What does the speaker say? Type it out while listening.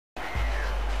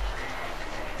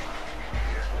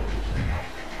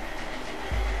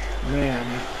Man,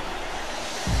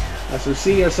 as we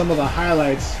see here some of the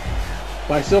highlights,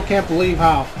 but I still can't believe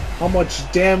how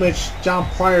much damage John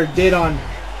Pryor did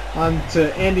onto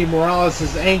Andy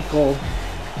Morales' ankle.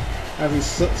 As we've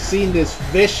seen this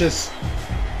vicious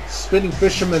spinning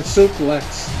fisherman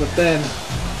suplex, but then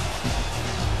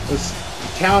this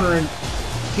countering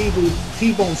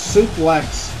T-bone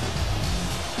suplex,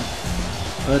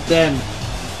 but then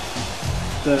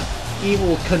the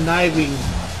evil, conniving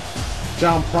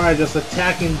John Pryor just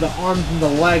attacking the arms and the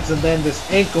legs, and then this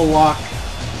ankle lock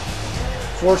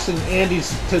forcing Andy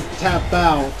to tap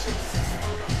out.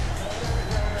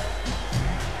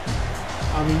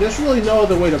 I mean, there's really no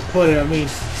other way to put it. I mean,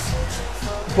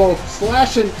 both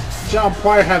Slash and John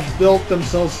Pryor have built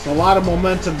themselves a lot of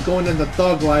momentum going into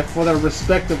Thug Life for their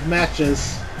respective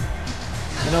matches.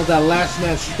 I know that last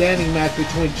man standing match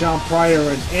between John Pryor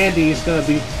and Andy is going to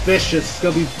be vicious. It's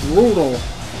going to be brutal.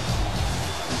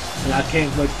 And I can't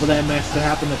wait for that match to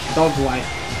happen at Thug Life.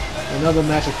 Another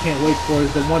match I can't wait for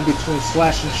is the one between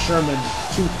Slash and Sherman,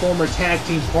 two former tag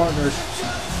team partners,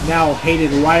 now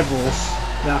hated rivals.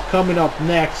 Now coming up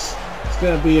next, it's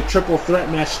going to be a triple threat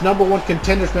match, #1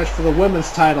 contenders match for the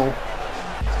women's title.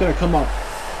 It's going to come up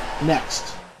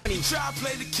next. Try to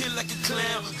play the kid like a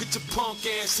clown, get your punk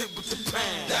ass hit with the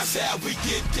pound. That's how we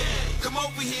get down. Come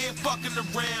over here fucking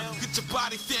around, get your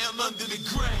body down under the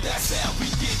ground. That's how we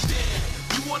get down.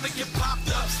 You wanna get popped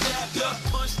up, stabbed up,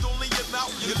 punched only your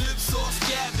mouth, your lips all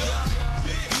scabbed up.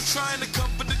 You trying to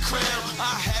come for the crown,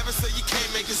 I have it so you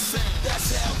can't make a sound.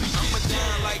 That's how we get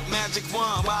down like magic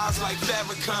wand, eyes like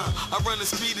Farrakhan. I run the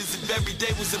speed as if every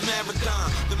day was a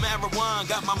marathon. The marijuana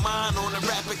got my mind on a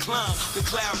rapid climb. The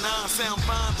cloud nine sound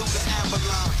fine through the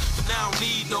Avalon. But now I don't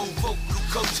need no vocal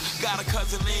coach. Got a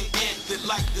cousin named Ant that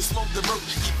like to smoke the rope.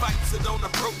 He fights it on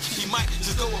approach. He might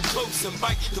just go up close and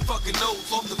bite the fucking nose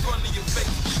off the front of your face.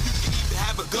 You can even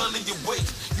have a gun in your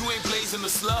waist. You ain't blazing a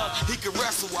slug. He can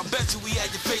wrestle. I bet you he had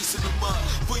your face in the mud.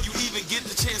 Before you even get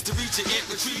the chance to reach it and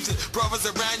retrieve it. Brothers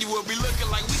around you will be looking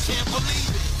like we can't believe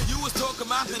it. You was talking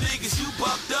about the niggas you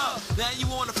bucked up. Now you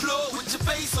on the floor with your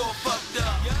face all fucked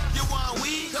up. You want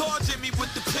weed? Call Jimmy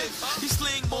with the piff. He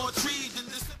sling more trees than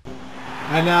this.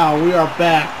 And now we are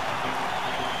back.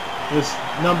 This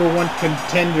 #1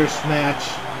 contenders match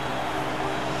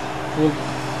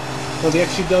for the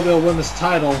XGWL women's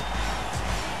title.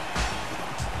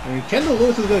 And Kendall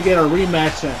Lewis is going to get a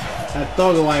rematch at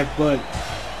Thug Life, but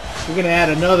we're going to add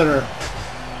another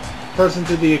person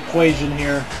to the equation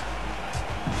here.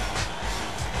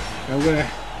 And we're going to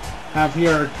have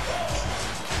here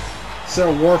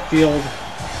Sarah Warfield,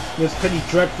 Miss Penny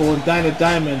Dreadful, and Dinah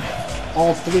Diamond,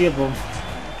 all three of them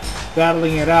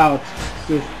battling it out,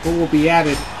 who will be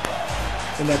added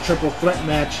in that triple threat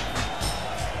match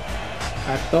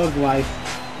at Thug Life.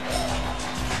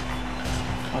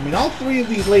 I mean, all three of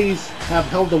these ladies have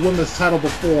held the women's title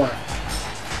before.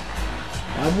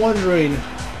 I'm wondering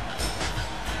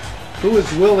who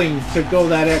is willing to go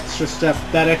that extra step,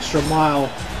 that extra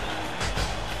mile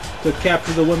to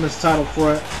capture the women's title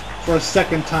for a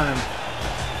second time.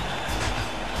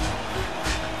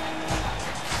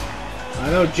 I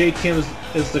know Jade Kim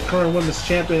is the current women's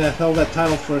champion that held that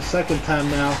title for a second time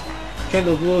now.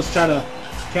 Kendall Lewis trying to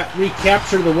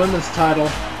recapture the women's title.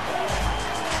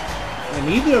 And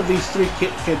either of these three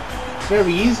could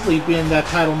very easily be in that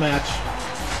title match.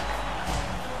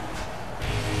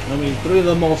 I mean, three of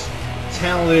the most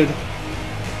talented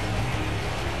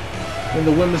in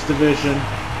the women's division.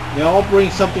 They all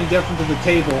bring something different to the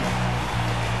table.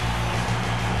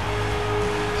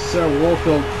 Sarah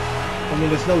Warfield, I mean,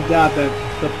 there's no doubt that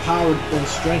the power and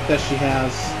strength that she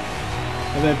has.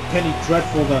 And then Penny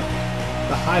Dreadful, the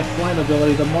high flying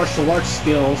ability, the martial arts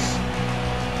skills.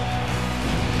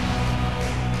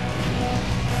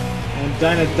 And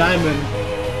Dinah Diamond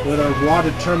with her raw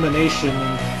determination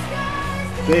and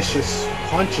vicious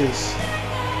punches.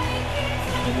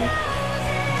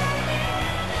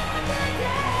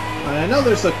 I know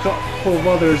there's a couple of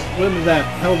others women that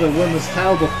held the women's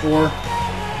title before.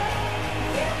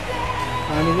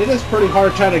 I mean, it is pretty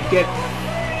hard trying to get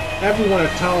everyone a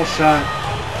title shot,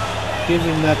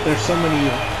 given that there's so many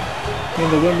in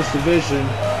the women's division.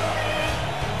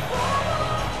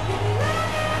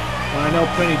 I know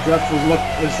Penny Dreadful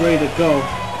is ready to go.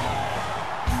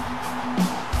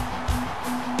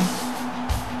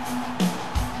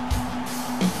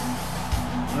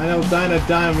 I know Dinah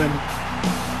Diamond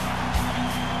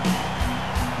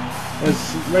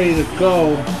is ready to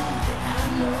go.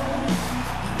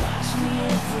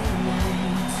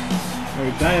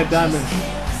 Dinah Diamond,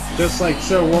 just like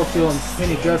Sarah Warfield and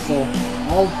Penny Dreadful,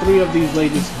 all three of these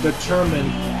ladies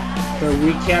determined to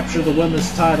recapture the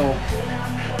women's title.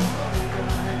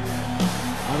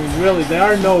 mean, really, there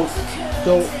are no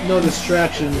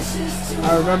distractions.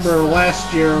 I remember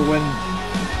last year when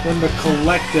the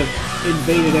Collective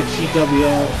invaded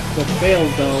XGWL, but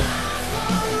failed though.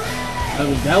 I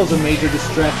mean, that was a major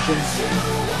distraction.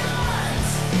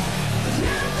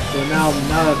 So now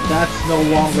that that's no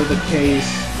longer the case,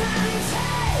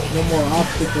 no more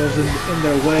obstacles in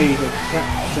their way to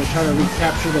try to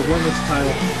recapture the women's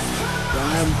title. So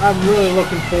I'm really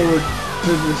looking forward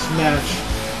to this match.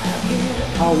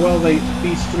 How well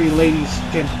these three ladies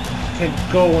can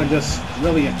go and just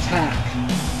really attack.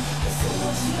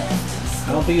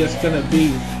 I don't think it's gonna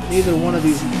be neither one of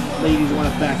these ladies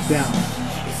want to back down.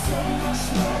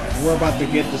 We're about to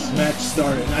get this match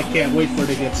started, and I can't wait for it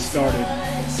to get started.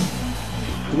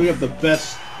 Three of the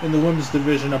best in the women's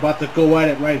division about to go at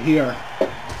it right here.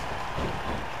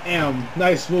 And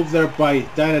nice move there by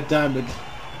Dinah Diamond,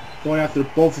 going after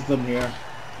both of them here.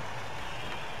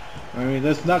 I mean,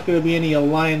 there's not going to be any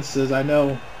alliances. I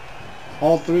know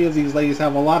all three of these ladies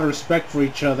have a lot of respect for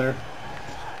each other.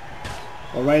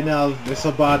 But right now, it's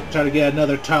about trying to get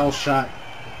another title shot,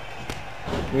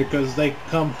 because they're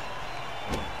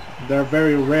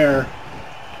very rare,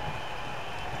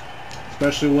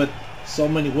 especially with so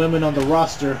many women on the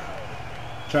roster.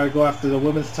 Try to go after the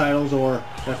women's titles, or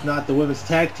if not, the women's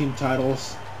tag team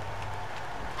titles.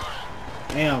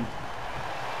 Damn.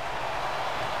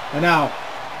 And now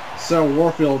Sarah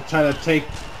Warfield trying to take,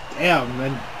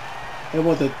 and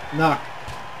able to knock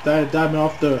Dinah Diamond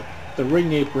off the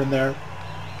ring apron there.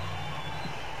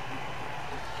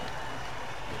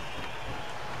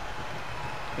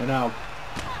 And now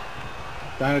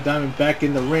Dinah Diamond back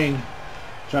in the ring,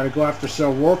 try to go after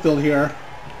Sarah Warfield here.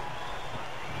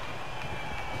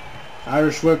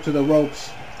 Irish whip to the ropes,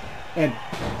 and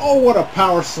oh, what a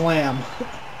power slam!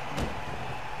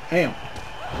 Damn.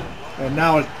 And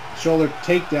now a shoulder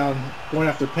takedown going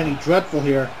after Penny Dreadful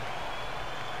here.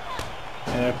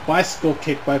 And a bicycle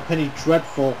kick by Penny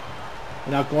Dreadful.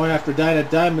 And now going after Dinah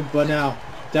Diamond, but now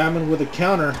Diamond with a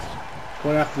counter,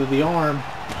 going after the arm.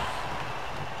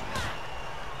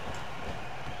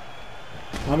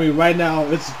 I mean, right now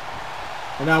it's,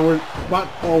 and now we're,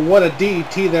 oh, what a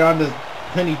DDT there on the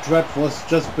Penny Dreadful. It's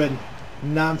just been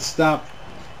non-stop,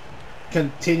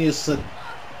 continuously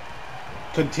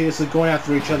going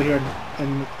after each other here,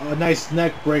 and a nice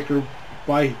neck breaker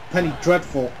by Penny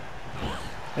Dreadful.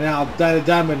 And now Dinah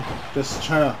Diamond just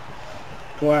trying to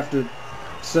go after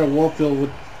Sarah Warfield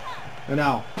with, and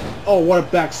now, oh, what a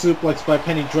back suplex by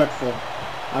Penny Dreadful.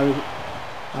 I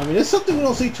mean, it's something we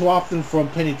don't see too often from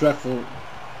Penny Dreadful.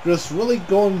 Just really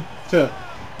going to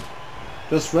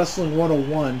just wrestling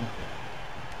 101.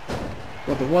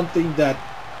 But the one thing that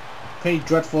Penny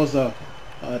Dreadful is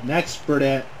an expert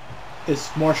at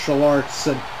is martial arts,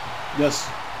 and just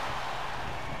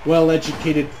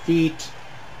well-educated feet,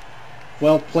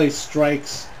 well-placed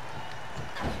strikes.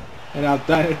 And now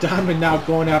Diamond now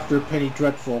going after Penny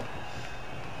Dreadful.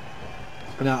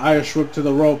 And now Irish whip to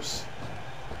the ropes.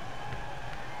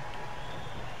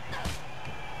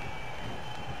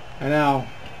 And now,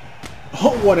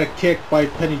 oh, what a kick by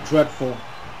Penny Dreadful.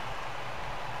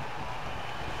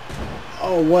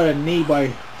 Oh, what a knee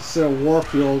by Sarah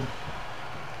Warfield.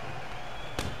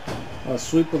 A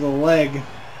sweep of the leg.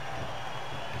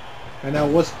 And now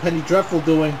what's Penny Dreadful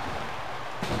doing?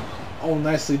 Oh,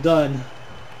 nicely done.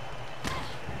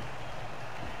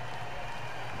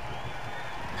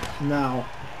 Now,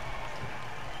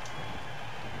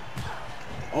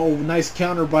 oh, nice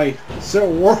counter by Sarah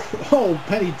Warfield. Oh,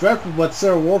 Penny Dreadful, but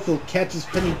Sarah Warfield catches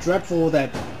Penny Dreadful with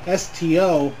that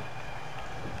STO.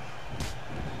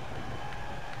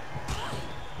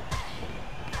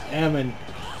 And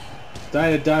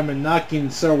Dinah Diamond knocking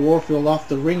Sarah Warfield off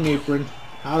the ring apron,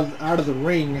 out of the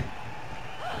ring.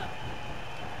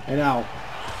 And now,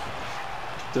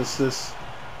 just this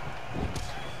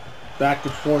back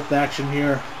and forth action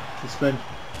here. It's been,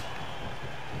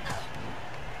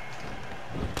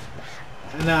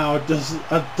 and now just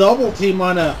a double team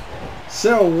on a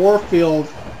Sarah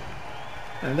Warfield,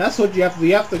 and that's what you have to.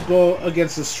 You have to go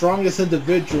against the strongest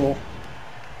individual,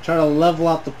 try to level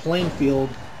out the playing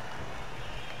field.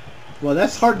 Well,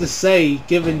 that's hard to say,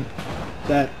 given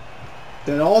that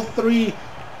all three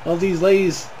of these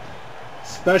ladies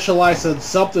specialize in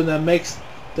something that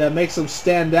makes them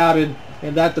stand out in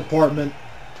that department.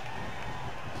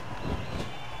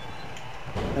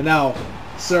 And now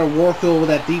Sarah Warfield with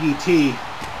that DDT.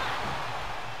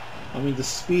 I mean, the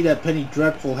speed that Penny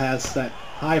Dreadful has, that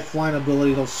high flying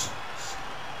ability, those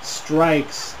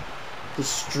strikes, the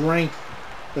strength,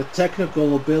 the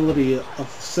technical ability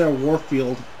of Sarah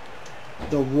Warfield,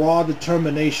 the raw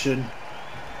determination,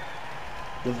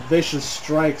 the vicious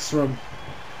strikes from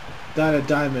Dinah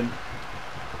Diamond.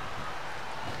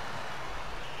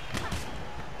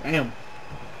 Damn.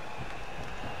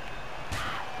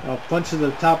 A punch to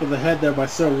the top of the head there by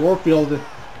Sarah Warfield.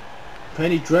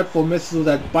 Penny Dreadful misses with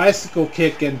that bicycle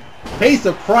kick and pays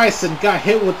the price and got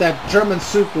hit with that German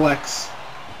suplex.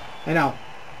 And now,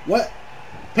 what?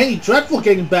 Penny Dreadful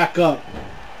getting back up.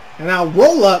 And now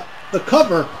roll up the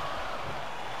cover.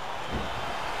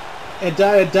 And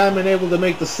Dinah Diamond able to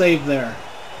make the save there.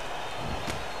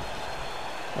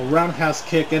 A roundhouse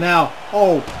kick, and now,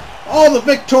 oh, the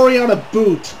Victoriana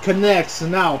boot connects,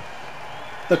 and now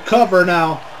the cover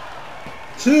now.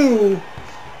 2,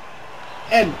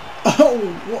 and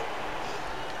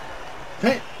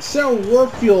Sarah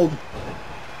Warfield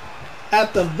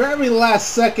at the very last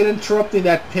second interrupting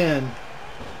that pin.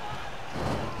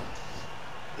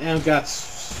 And got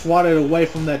swatted away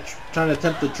from that, trying to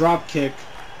attempt the drop kick.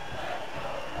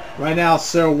 Right now,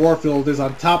 Sarah Warfield is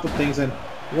on top of things, and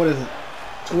what is it?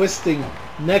 Twisting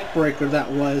neck breaker that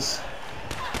was.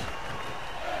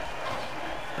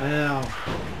 And now,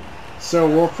 Sarah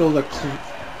Warfield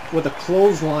with a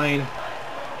clothesline,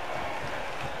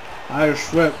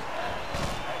 Irish whip,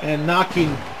 and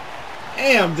knocking,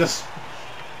 and just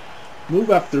move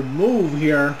after move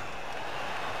here.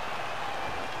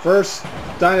 First,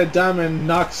 Dinah Diamond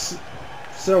knocks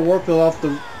Sarah Warfield off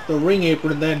the ring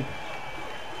apron, and then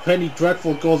Penny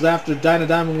Dreadful goes after Dinah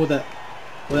Diamond with that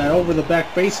over the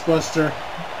back facebuster.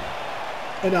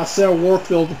 And now Sarah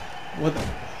Warfield with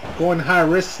going high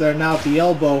risk there now at the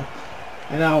elbow.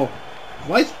 And now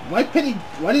why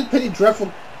did Penny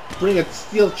Dreadful bring a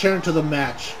steel chair into the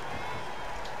match?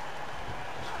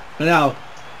 And now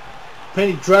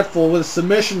Penny Dreadful with a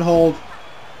submission hold.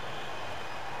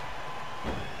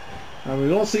 Now, we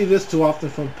don't see this too often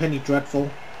from Penny Dreadful.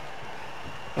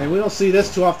 And we don't see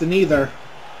this too often either.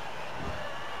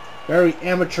 Very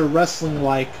amateur wrestling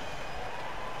like.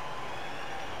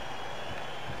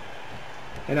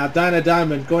 And now Dinah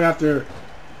Diamond going after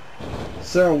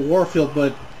Sarah Warfield,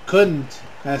 but couldn't,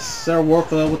 as Sarah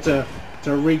Warfield able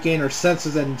to regain her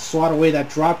senses and swat away that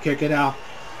drop kick. And now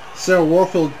Sarah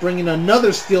Warfield bringing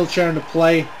another steel chair into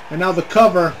play, and now the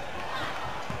cover.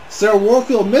 Sarah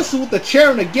Warfield misses with the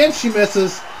chair, and again she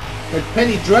misses, and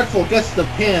Penny Dreadful gets the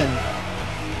pin.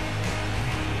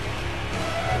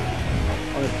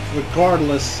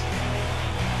 Regardless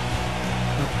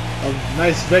of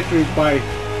nice victory by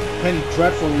Penny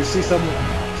Dreadful, you see some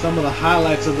of the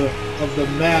highlights of the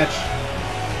match.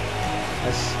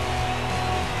 As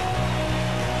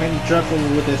Penny Dreadful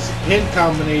with this pin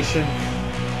combination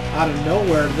out of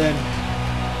nowhere, then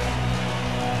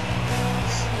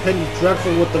Penny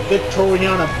Dreadful with the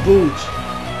Victoriana boot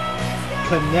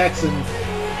connects, and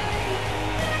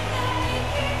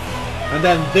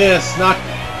then this knock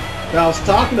that I was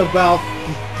talking about.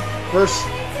 First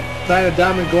Dinah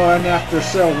Diamond going after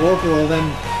Sarah Warfield, and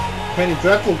then Penny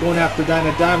Dreadful going after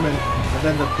Dinah Diamond, and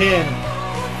then the pin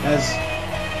as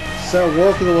Sarah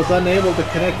Warfield was unable to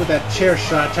connect with that chair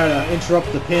shot, trying to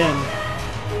interrupt the pin.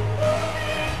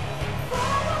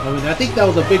 I mean, I think that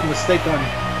was a big mistake on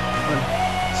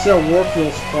Sarah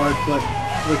Warfield's part, but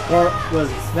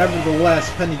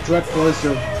nevertheless, Penny Dreadful is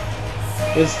the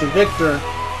victor.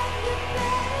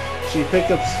 She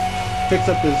picks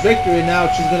up this victory, and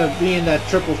now she's going to be in that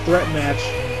triple threat match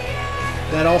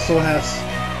that also has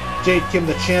Jade Kim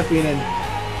the champion and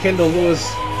Kendall Lewis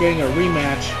getting a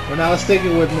rematch. But now let's take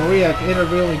it with Maria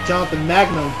interviewing Jonathan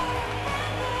Magnum